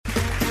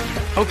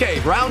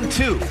Okay, round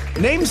two.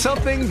 Name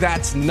something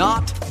that's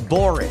not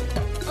boring.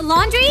 A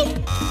laundry?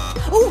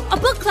 Ooh, a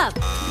book club.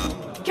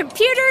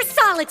 Computer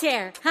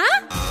solitaire,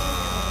 huh?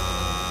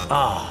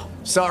 Ah,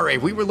 sorry,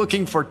 we were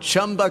looking for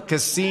Chumba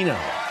Casino.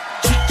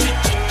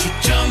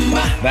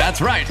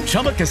 That's right,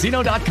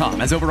 ChumbaCasino.com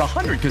has over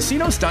 100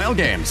 casino-style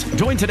games.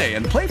 Join today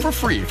and play for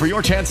free for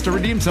your chance to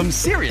redeem some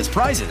serious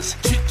prizes.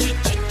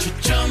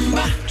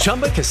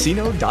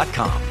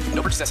 ChumbaCasino.com.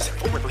 No purchase necessary.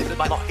 Void where prohibited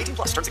by law. 18+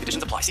 terms and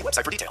conditions apply. See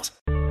website for details.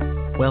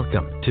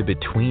 Welcome to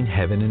Between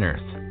Heaven and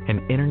Earth,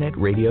 an internet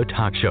radio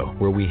talk show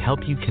where we help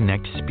you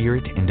connect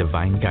spirit and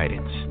divine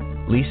guidance.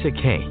 Lisa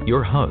Kay,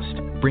 your host,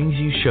 brings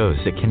you shows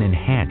that can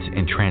enhance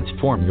and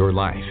transform your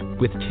life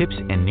with tips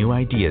and new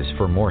ideas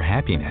for more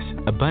happiness,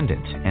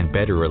 abundance, and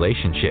better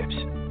relationships.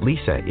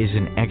 Lisa is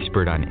an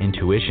expert on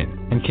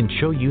intuition and can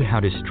show you how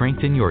to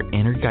strengthen your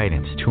inner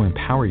guidance to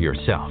empower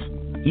yourself.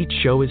 Each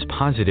show is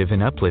positive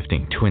and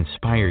uplifting to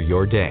inspire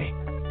your day.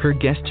 Her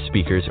guest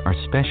speakers are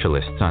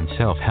specialists on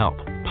self-help,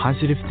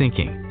 positive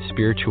thinking,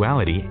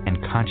 spirituality,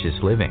 and conscious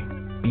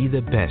living. Be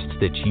the best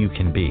that you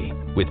can be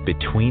with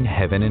Between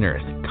Heaven and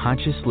Earth,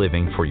 conscious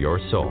living for your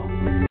soul.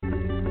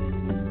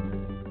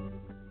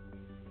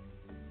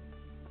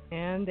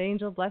 And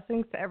angel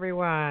blessings to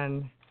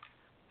everyone.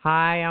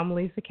 Hi, I'm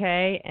Lisa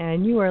Kay,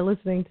 and you are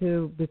listening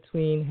to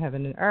Between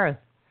Heaven and Earth.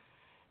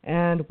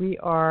 And we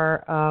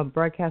are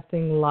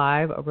broadcasting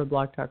live over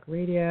Blog Talk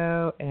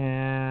Radio,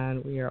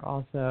 and we are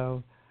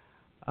also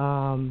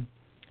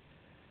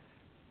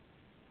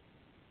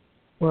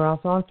we're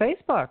also on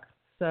Facebook.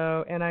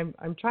 So, and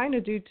I'm trying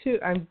to do two.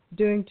 I'm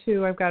doing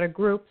two. I've got a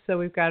group, so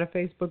we've got a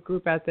Facebook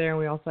group out there, and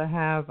we also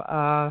have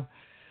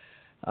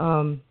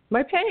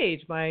my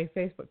page, my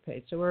Facebook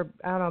page. So we're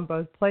out on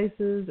both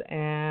places,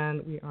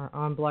 and we are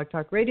on Blog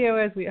Talk Radio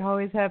as we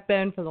always have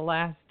been for the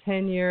last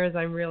 10 years.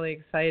 I'm really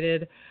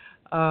excited.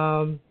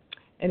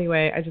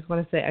 Anyway, I just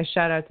want to say a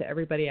shout out to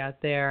everybody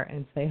out there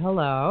and say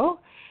hello.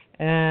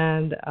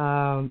 And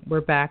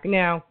we're back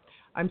now.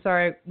 I'm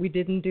sorry we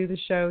didn't do the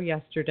show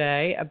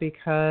yesterday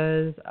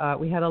because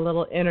we had a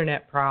little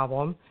internet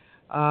problem.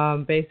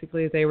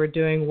 Basically, they were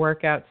doing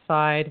work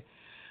outside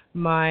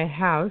my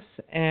house,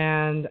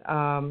 and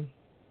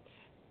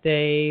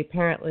they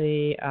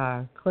apparently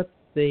clipped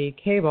the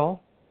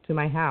cable to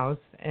my house,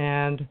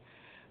 and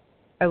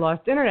I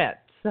lost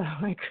internet, so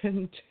I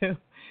couldn't do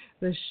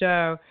the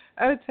show.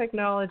 Oh,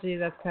 technology,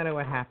 that's kind of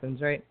what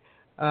happens, right?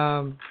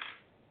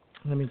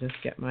 Let me just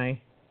get my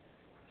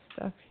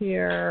stuff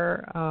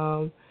here.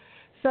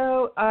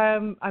 So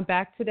I'm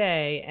back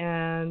today,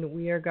 and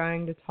we're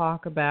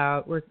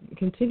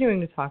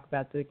continuing to talk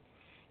about the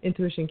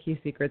Intuition Key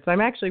Secrets.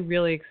 I'm actually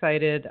really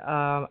excited.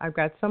 I've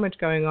got so much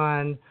going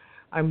on.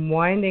 I'm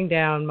winding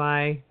down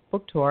my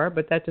book tour,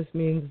 but that just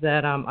means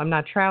that I'm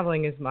not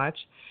traveling as much.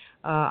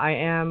 I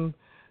am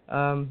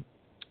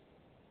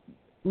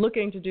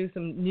looking to do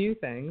some new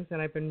things,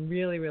 and I've been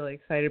really, really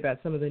excited about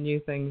some of the new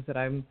things that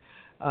I've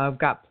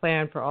got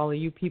planned for all of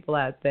you people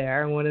out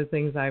there. And one of the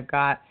things I've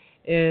got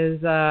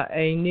is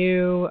a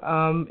new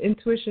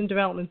Intuition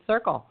Development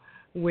Circle,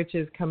 which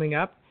is coming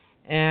up.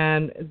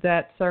 And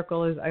that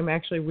circle is, I'm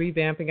actually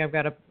revamping. I've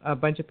got a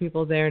bunch of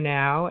people there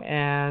now.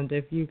 And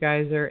if you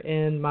guys are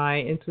in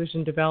my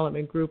Intuition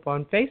Development group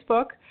on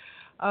Facebook,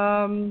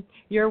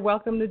 you're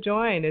welcome to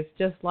join. It's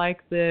just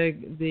like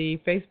the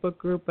Facebook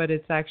group, but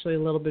it's actually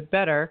a little bit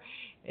better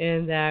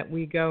in that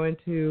we go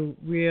into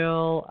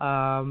real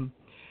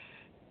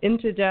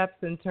into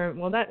depth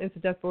not into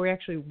depth, but we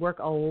actually work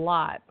a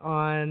lot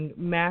on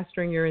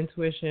mastering your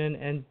intuition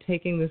and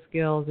taking the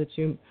skills that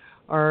you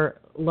are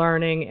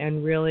learning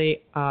and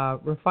really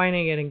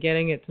refining it and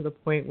getting it to the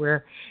point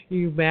where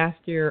you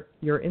master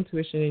your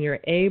intuition and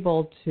you're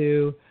able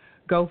to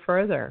go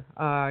further.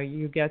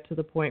 You get to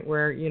the point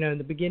where, in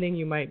the beginning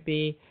you might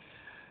be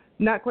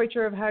not quite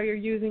sure of how you're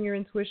using your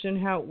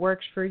intuition, how it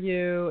works for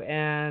you,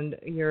 and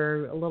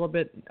you're a little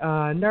bit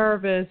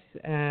nervous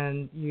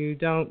and you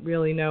don't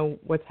really know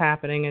what's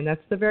happening. And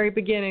that's the very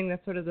beginning.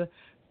 That's sort of the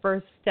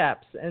first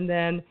steps. And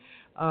then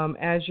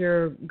as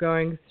you're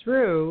going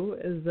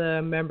through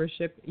the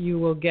membership, you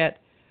will get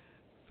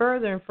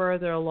further and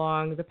further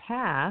along the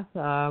path,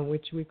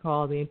 which we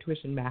call the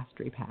Intuition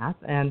Mastery Path.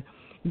 And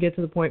you get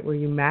to the point where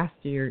you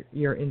master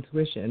your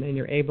intuition and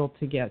you're able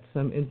to get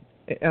some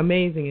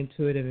amazing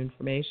intuitive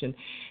information.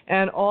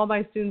 And all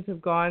my students have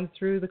gone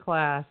through the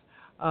class,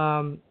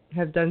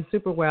 have done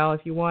super well.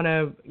 If you want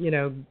to,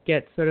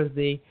 get sort of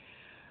the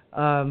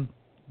down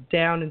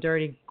and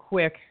dirty,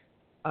 quick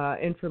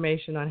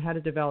information on how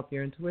to develop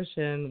your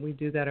intuition, we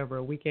do that over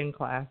a weekend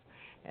class,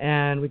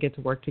 and we get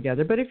to work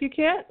together. But if you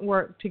can't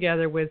work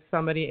together with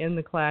somebody in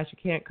the class, you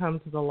can't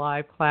come to the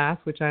live class,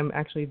 which I'm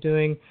actually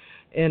doing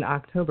in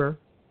October,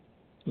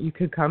 you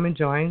could come and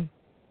join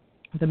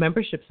the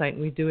membership site,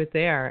 and we do it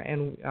there.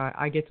 And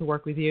I get to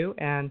work with you,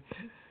 and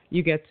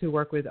you get to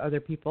work with other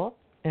people.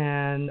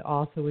 And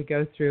also we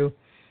go through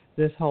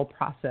this whole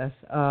process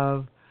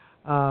of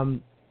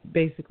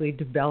basically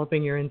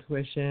developing your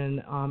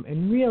intuition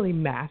and really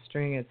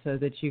mastering it so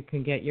that you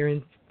can get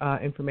your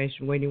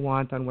information when you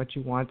want on what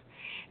you want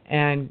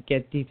and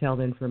get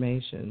detailed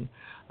information.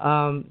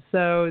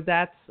 So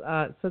that's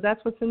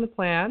what's in the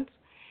plans.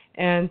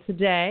 And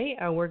today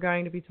we're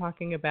going to be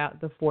talking about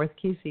the fourth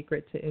key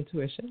secret to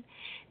intuition.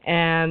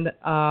 And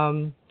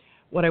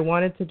what I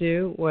wanted to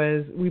do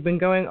was, we've been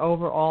going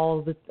over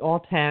all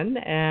 10,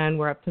 and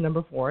we're up to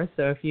number 4.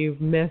 So if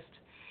you've missed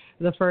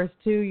the first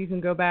 2, you can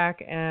go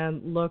back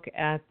and look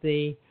at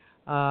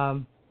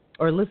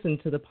or listen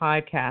to the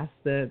podcast,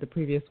 the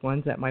previous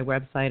ones at my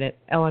website at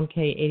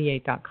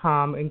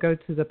lmk88.com, and go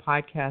to the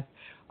podcast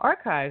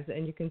archives,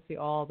 and you can see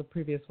all the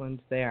previous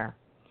ones there.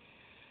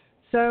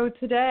 So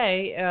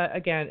today,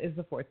 again, is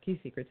the fourth key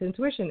secret to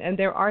intuition, and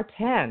there are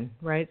 10,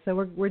 right?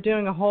 So we're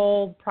doing a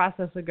whole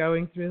process of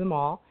going through them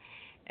all,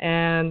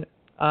 and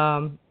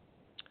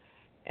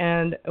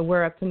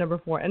we're up to number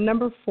 4. And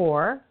number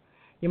 4,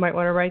 you might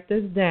want to write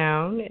this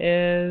down,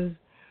 is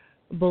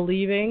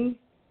believing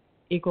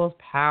equals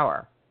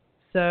power.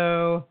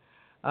 So,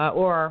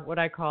 or what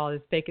I call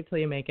is fake it till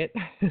you make it.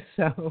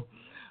 So,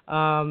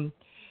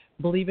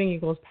 believing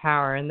equals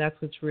power, and that's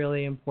what's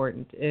really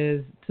important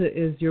is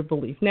your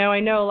belief. Now, I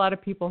know a lot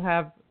of people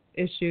have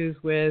issues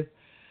with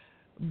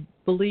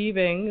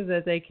believing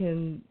that they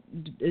can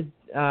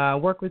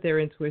work with their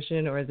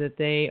intuition, or that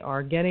they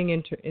are getting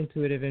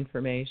intuitive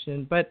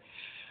information, but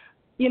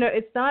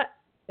it's not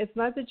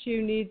that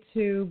you need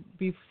to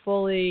be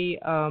fully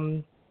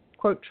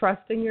quote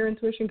trusting your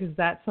intuition, because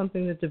that's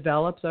something that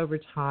develops over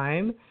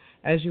time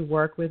as you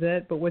work with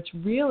it. But what's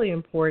really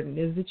important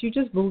is that you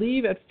just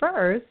believe at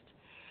first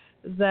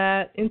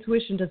that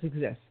intuition does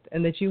exist,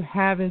 and that you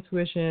have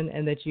intuition,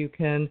 and that you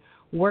can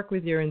work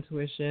with your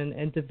intuition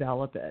and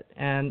develop it.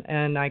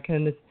 And I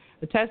can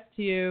attest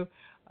to you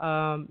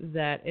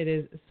that it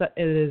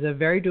is a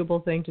very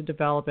doable thing to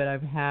develop it.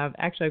 I've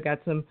got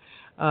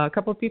a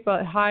couple of people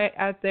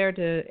out there,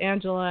 to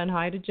Angela and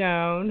hi to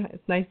Joan.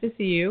 It's nice to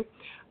see you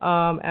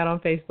out on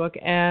Facebook.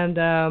 And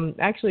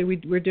actually,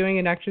 we're doing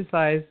an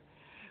exercise.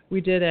 We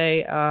did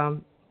a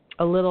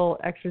little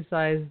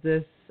exercise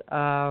this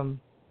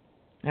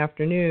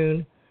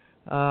afternoon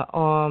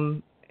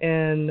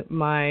in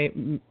my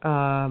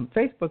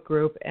Facebook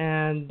group,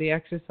 and the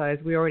exercise,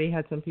 we already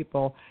had some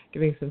people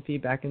giving some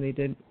feedback, and they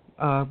did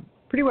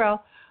pretty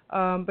well.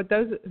 But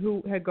those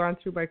who had gone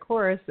through my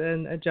course,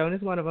 and Joan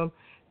is one of them,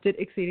 did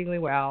exceedingly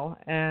well.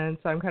 And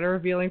so I'm kind of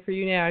revealing for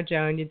you now,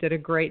 Joan, you did a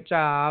great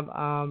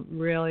job.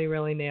 Really,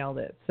 really nailed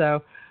it.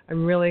 So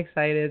I'm really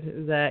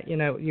excited that,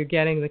 you're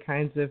getting the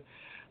kinds of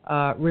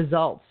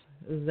results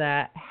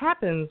that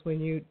happens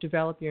when you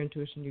develop your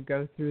intuition, you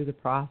go through the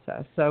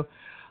process. So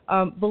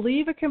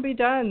believe it can be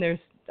done.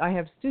 I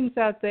have students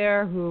out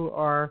there who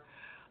are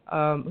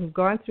who've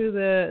gone through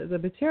the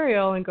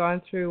material and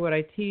gone through what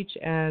I teach,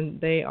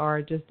 and they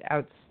are just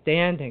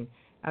outstanding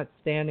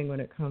when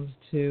it comes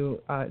to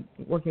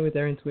working with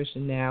their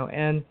intuition now.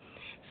 And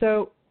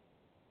so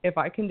if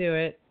I can do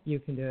it, you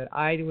can do it.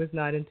 I was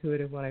not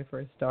intuitive when I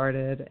first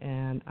started,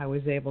 and I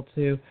was able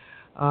to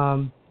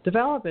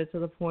develop it to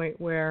the point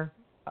where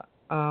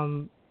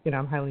I'm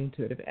highly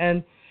intuitive.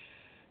 And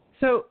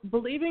so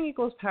believing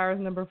equals power is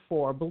number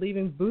 4.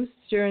 Believing boosts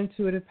your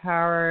intuitive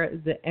power.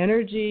 The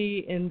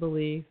energy in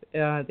belief,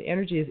 the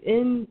energy is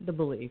in the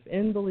belief,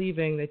 in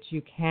believing that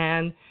you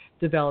can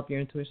develop your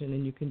intuition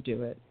and you can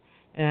do it.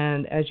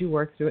 And as you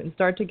work through it and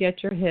start to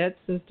get your hits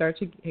and start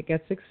to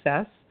get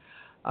success,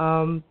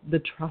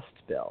 the trust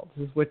builds.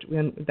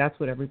 That's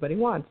what everybody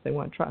wants. They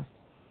want trust.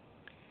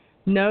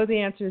 Know the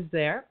answer is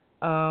there.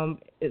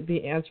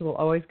 The answer will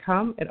always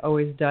come. It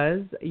always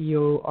does.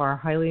 You are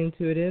highly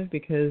intuitive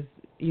because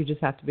you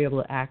just have to be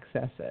able to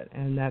access it.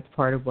 And that's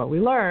part of what we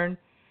learn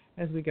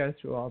as we go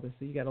through all this.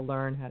 So you got to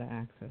learn how to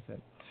access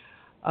it.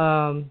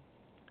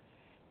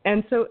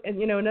 And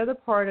another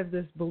part of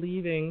this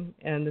believing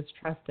and this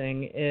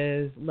trusting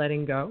is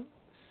letting go.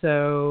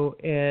 So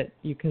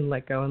you can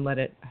let go and let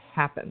it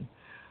happen.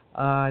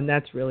 And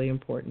that's really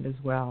important as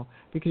well,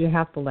 because you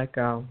have to let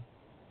go.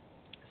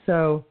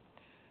 So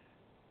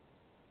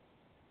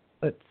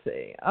let's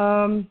see.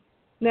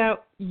 Now,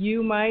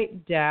 you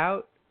might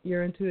doubt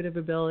your intuitive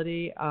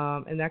ability,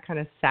 and that kind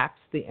of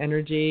saps the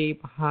energy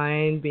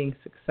behind being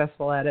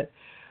successful at it.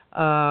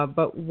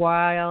 But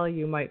while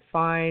you might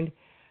find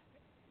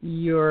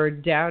you're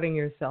doubting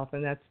yourself,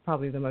 and that's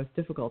probably the most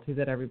difficulty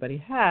that everybody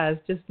has,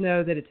 just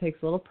know that it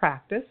takes a little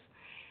practice.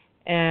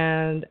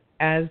 And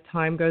as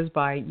time goes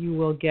by, you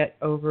will get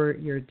over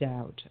your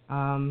doubt.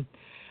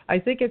 I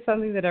think it's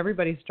something that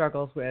everybody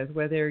struggles with,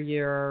 whether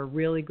you're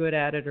really good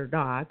at it or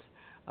not.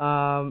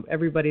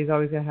 Everybody's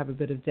always going to have a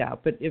bit of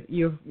doubt. But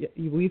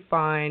we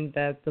find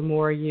that the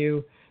more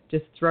you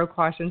just throw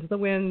caution to the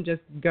wind,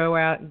 just go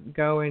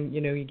and,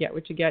 you get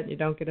what you get and you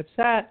don't get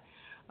upset,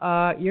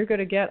 you're going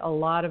to get a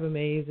lot of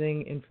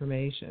amazing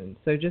information.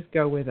 So just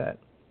go with it.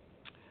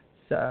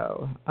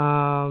 So,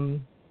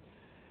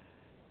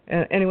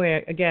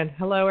 Anyway, again,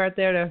 hello out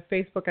there to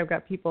Facebook. I've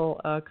got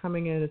people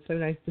coming in. It's so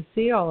nice to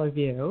see all of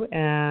you.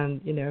 And,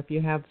 if you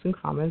have some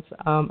comments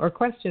or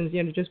questions,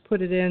 just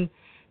put it in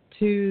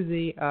to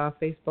the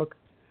Facebook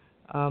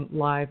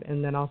Live,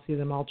 and then I'll see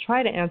them. I'll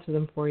try to answer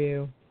them for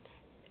you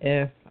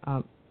if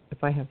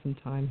I have some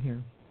time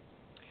here.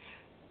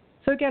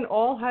 So again,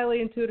 all highly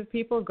intuitive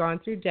people have gone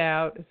through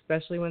doubt,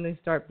 especially when they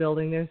start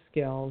building their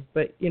skills.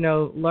 But,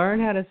 learn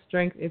how to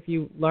if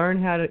you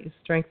learn how to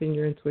strengthen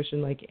your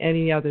intuition like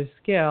any other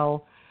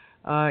skill,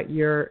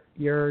 your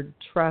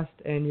trust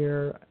and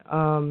your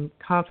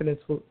confidence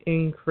will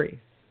increase.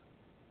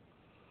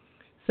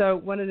 So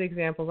one of the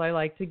examples I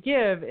like to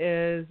give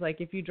is like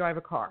if you drive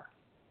a car.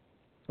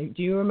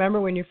 Do you remember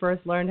when you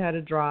first learned how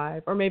to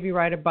drive, or maybe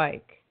ride a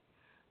bike?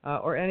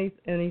 Or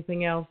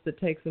anything else that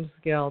takes some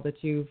skill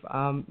that you've,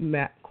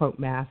 quote,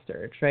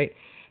 mastered, right?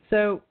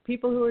 So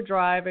people who are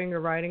driving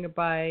or riding a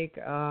bike,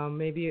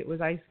 maybe it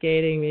was ice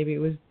skating, maybe it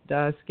was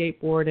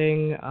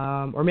skateboarding,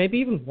 or maybe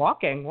even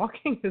walking.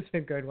 Walking is a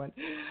good one.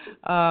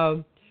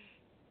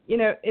 In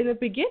the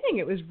beginning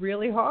it was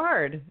really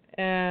hard,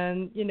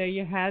 and,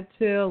 you had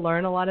to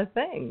learn a lot of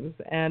things,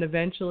 and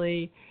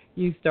eventually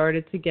you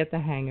started to get the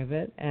hang of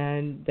it,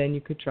 and then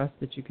you could trust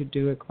that you could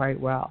do it quite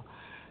well.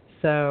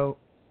 So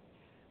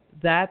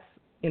that's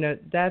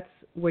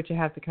what you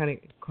have to kind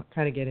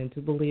of get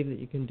into, believe that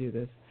you can do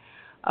this.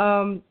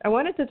 I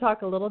wanted to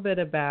talk a little bit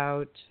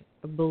about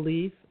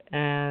belief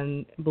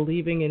and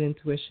believing in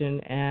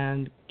intuition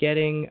and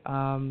getting,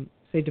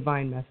 say,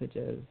 divine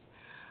messages.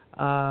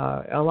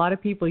 A lot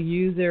of people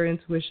use their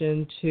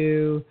intuition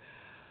to,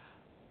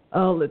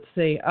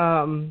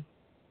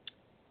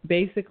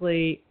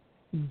 basically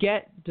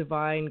get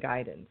divine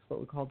guidance,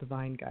 what we call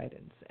divine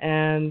guidance.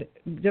 And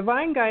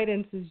divine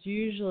guidance is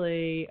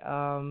usually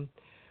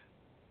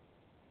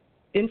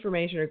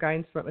information or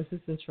guidance from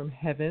assistance from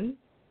heaven,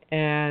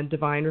 and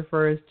divine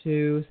refers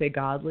to, say,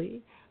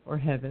 godly or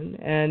heaven,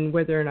 and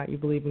whether or not you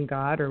believe in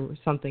God or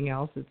something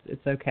else,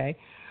 it's okay.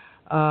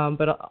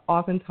 But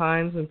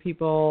oftentimes when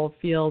people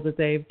feel that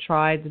they've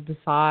tried to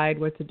decide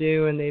what to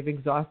do and they've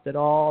exhausted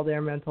all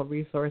their mental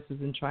resources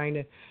in trying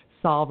to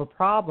solve a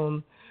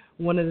problem,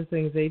 one of the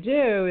things they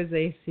do is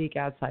they seek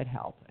outside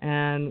help.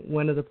 And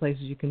one of the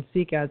places you can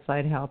seek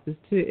outside help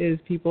is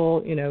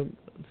people,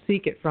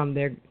 seek it from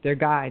their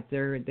guides,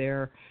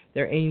 their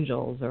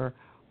angels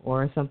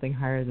or something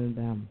higher than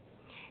them.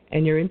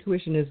 And your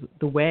intuition is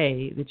the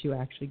way that you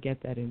actually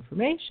get that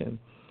information.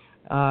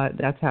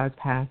 That's how it's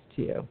passed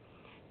to you.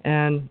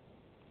 And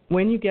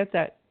when you get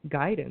that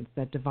guidance,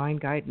 that divine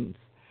guidance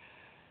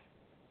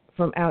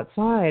from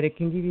outside, it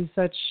can give you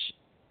such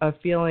a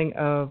feeling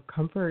of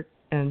comfort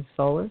and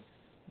solace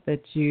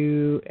that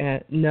you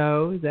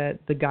know that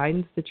the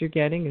guidance that you're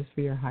getting is for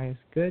your highest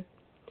good,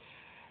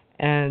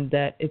 and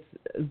that it's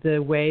the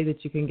way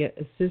that you can get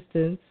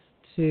assistance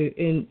to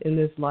in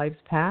this life's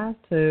path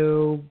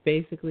to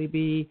basically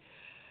be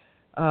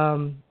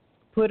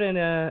put in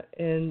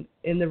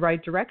the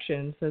right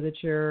direction so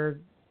that you're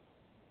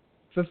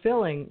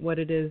fulfilling what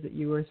it is that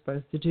you were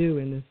supposed to do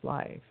in this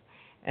life.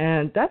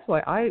 And that's why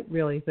I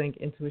really think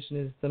intuition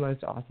is the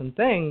most awesome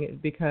thing,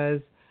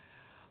 because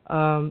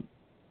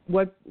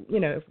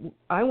if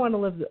I want to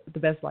live the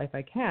best life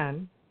I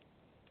can,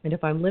 and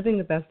if I'm living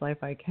the best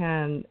life I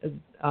can,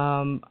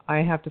 I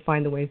have to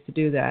find the ways to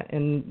do that.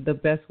 And the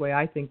best way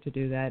I think to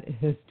do that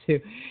is to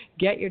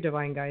get your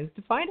divine guidance,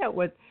 to find out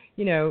what,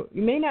 you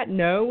may not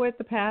know what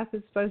the path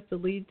is supposed to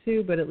lead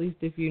to, but at least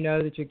if you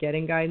know that you're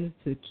getting guidance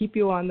to keep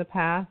you on the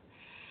path,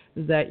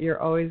 that you're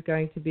always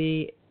going to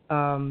be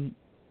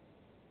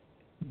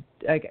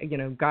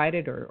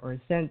guided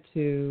or sent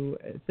to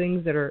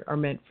things that are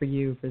meant for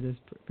you for this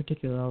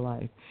particular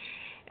life.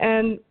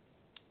 And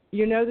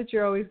you know that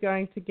you're always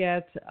going to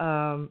get,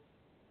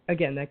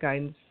 again, that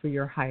guidance for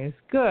your highest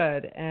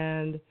good.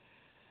 And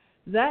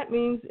that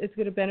means it's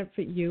going to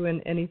benefit you in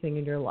anything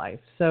in your life.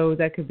 So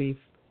that could be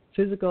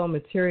physical,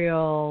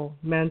 material,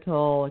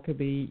 mental. It could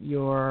be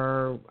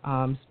your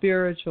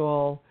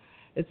spiritual.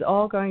 It's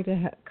all going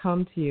to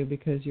come to you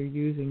because you're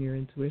using your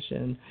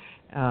intuition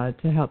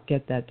to help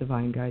get that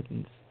divine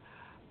guidance.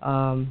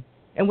 And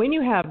when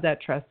you have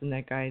that trust and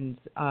that guidance,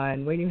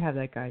 and when you have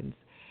that guidance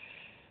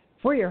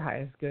for your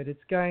highest good,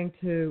 it's going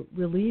to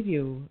relieve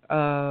you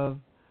of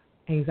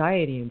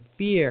anxiety and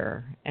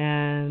fear,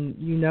 and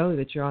you know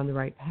that you're on the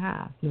right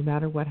path no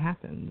matter what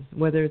happens,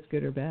 whether it's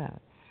good or bad.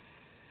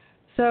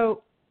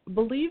 So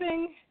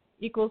believing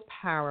equals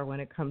power when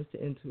it comes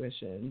to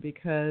intuition,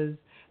 because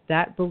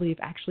that belief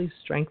actually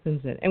strengthens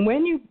it. And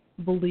when you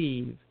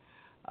believe,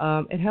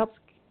 it helps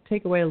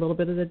take away a little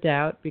bit of the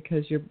doubt,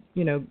 because you're,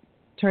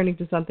 turning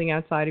to something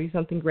outside of you,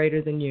 something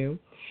greater than you.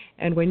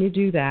 And when you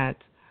do that,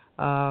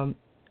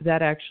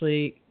 that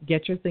actually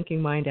gets your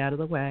thinking mind out of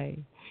the way.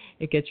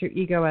 It gets your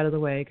ego out of the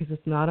way, because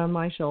it's not on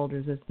my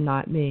shoulders, it's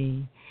not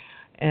me.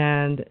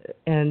 And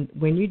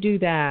when you do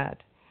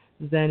that,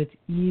 then it's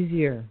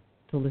easier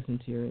to listen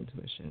to your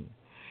intuition.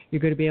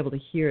 You're going to be able to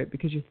hear it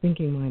because your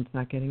thinking mind's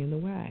not getting in the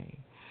way.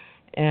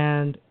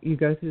 And you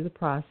go through the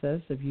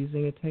process of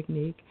using a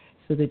technique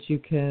so that you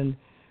can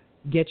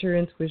get your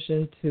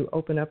intuition to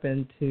open up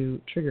and to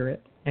trigger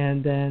it.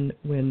 And then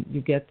when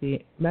you get the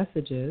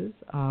messages,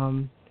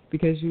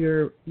 because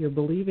you're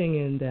believing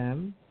in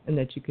them and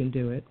that you can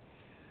do it,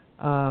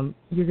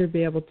 you're going to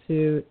be able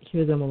to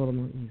hear them a little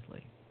more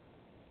easily.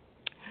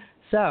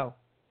 So,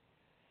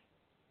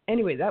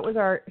 anyway, that was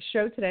our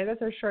show today.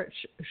 That's our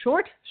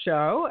short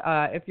show.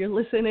 If you're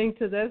listening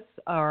to this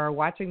or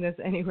watching this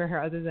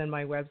anywhere other than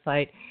my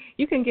website,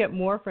 you can get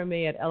more from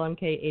me at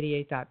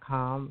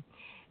lmk88.com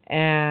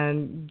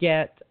and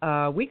get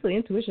weekly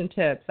intuition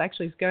tips.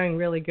 Actually, it's going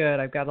really good.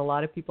 I've got a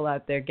lot of people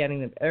out there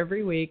getting them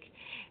every week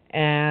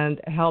and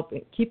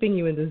keeping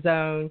you in the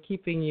zone,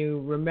 keeping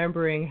you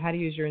remembering how to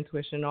use your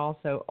intuition,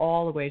 also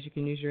all the ways you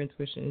can use your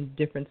intuition in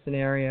different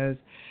scenarios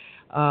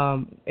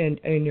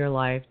in your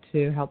life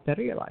to help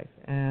better your life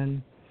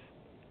and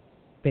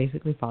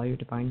basically follow your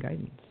divine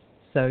guidance.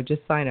 So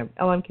just sign up,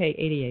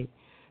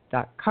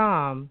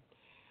 lmk88.com.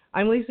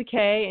 I'm Lisa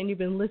Kay, and you've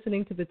been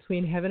listening to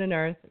Between Heaven and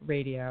Earth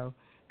Radio,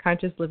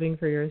 Conscious Living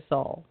for Your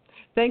Soul.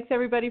 Thanks,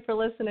 everybody, for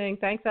listening.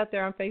 Thanks out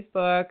there on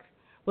Facebook.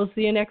 We'll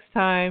see you next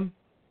time.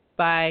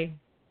 Bye.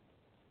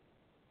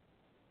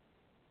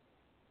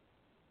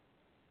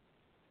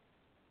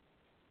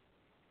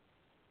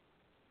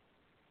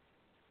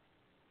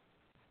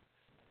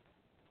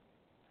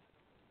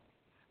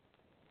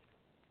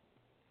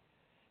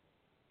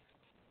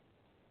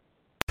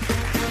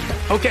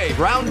 Okay,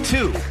 round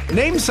two.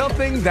 Name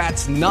something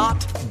that's not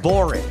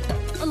boring.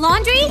 A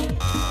laundry?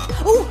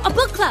 Ooh, a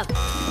book club.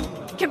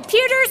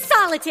 Computer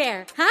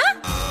solitaire,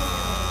 huh?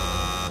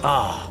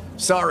 Ah,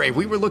 sorry,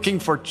 we were looking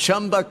for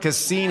Chumba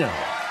Casino.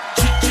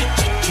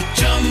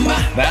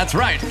 That's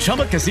right,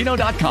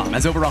 ChumbaCasino.com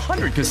has over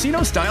 100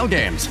 casino-style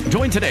games.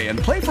 Join today and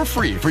play for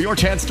free for your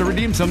chance to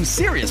redeem some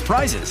serious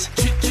prizes.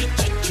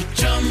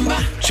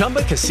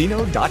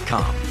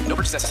 ChumbaCasino.com. No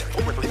purchase necessary.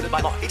 Void where prohibited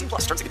by law. 18+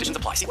 terms and conditions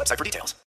apply. See website for details.